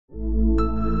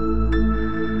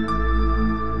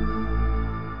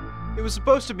was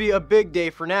supposed to be a big day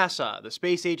for NASA. The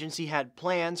space agency had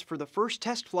plans for the first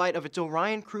test flight of its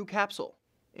Orion crew capsule.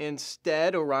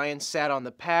 Instead, Orion sat on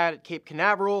the pad at Cape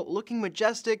Canaveral, looking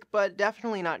majestic, but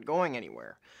definitely not going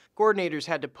anywhere. Coordinators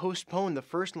had to postpone the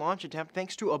first launch attempt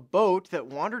thanks to a boat that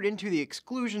wandered into the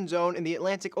exclusion zone in the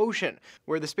Atlantic Ocean,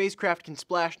 where the spacecraft can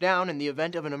splash down in the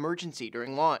event of an emergency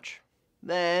during launch.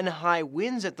 Then, high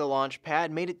winds at the launch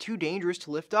pad made it too dangerous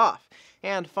to lift off,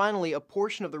 and finally, a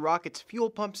portion of the rocket's fuel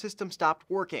pump system stopped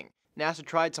working. NASA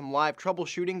tried some live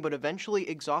troubleshooting, but eventually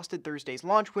exhausted Thursday's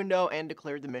launch window and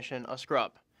declared the mission a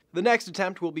scrub. The next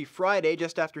attempt will be Friday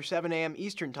just after 7 a.m.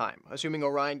 Eastern Time. Assuming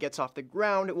Orion gets off the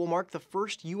ground, it will mark the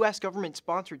first U.S.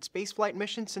 government-sponsored spaceflight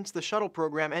mission since the shuttle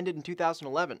program ended in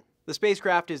 2011. The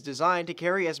spacecraft is designed to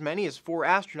carry as many as 4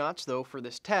 astronauts, though for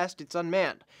this test, it's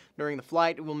unmanned. During the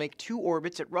flight, it will make 2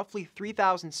 orbits at roughly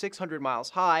 3,600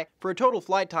 miles high for a total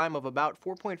flight time of about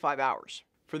 4.5 hours.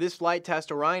 For this flight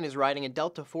test, Orion is riding a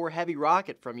Delta IV Heavy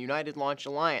rocket from United Launch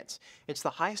Alliance. It's the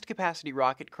highest capacity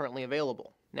rocket currently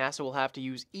available. NASA will have to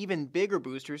use even bigger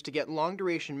boosters to get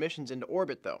long-duration missions into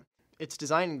orbit, though. It's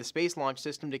designing the Space Launch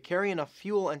System to carry enough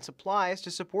fuel and supplies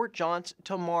to support jaunts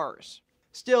to Mars.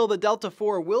 Still, the Delta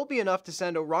IV will be enough to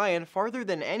send Orion farther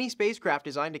than any spacecraft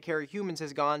designed to carry humans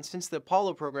has gone since the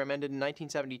Apollo program ended in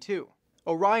 1972.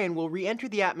 Orion will re-enter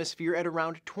the atmosphere at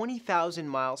around 20,000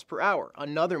 miles per hour,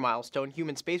 another milestone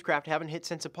human spacecraft haven't hit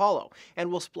since Apollo,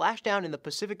 and will splash down in the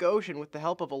Pacific Ocean with the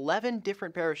help of 11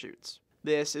 different parachutes.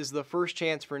 This is the first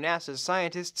chance for NASA's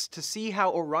scientists to see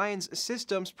how Orion's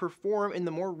systems perform in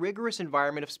the more rigorous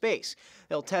environment of space.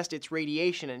 They'll test its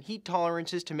radiation and heat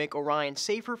tolerances to make Orion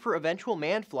safer for eventual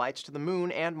manned flights to the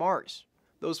Moon and Mars.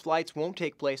 Those flights won't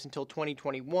take place until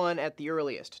 2021 at the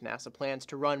earliest. NASA plans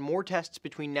to run more tests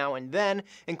between now and then,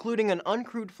 including an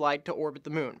uncrewed flight to orbit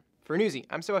the Moon. For Newsy,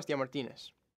 I'm Sebastián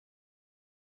Martínez.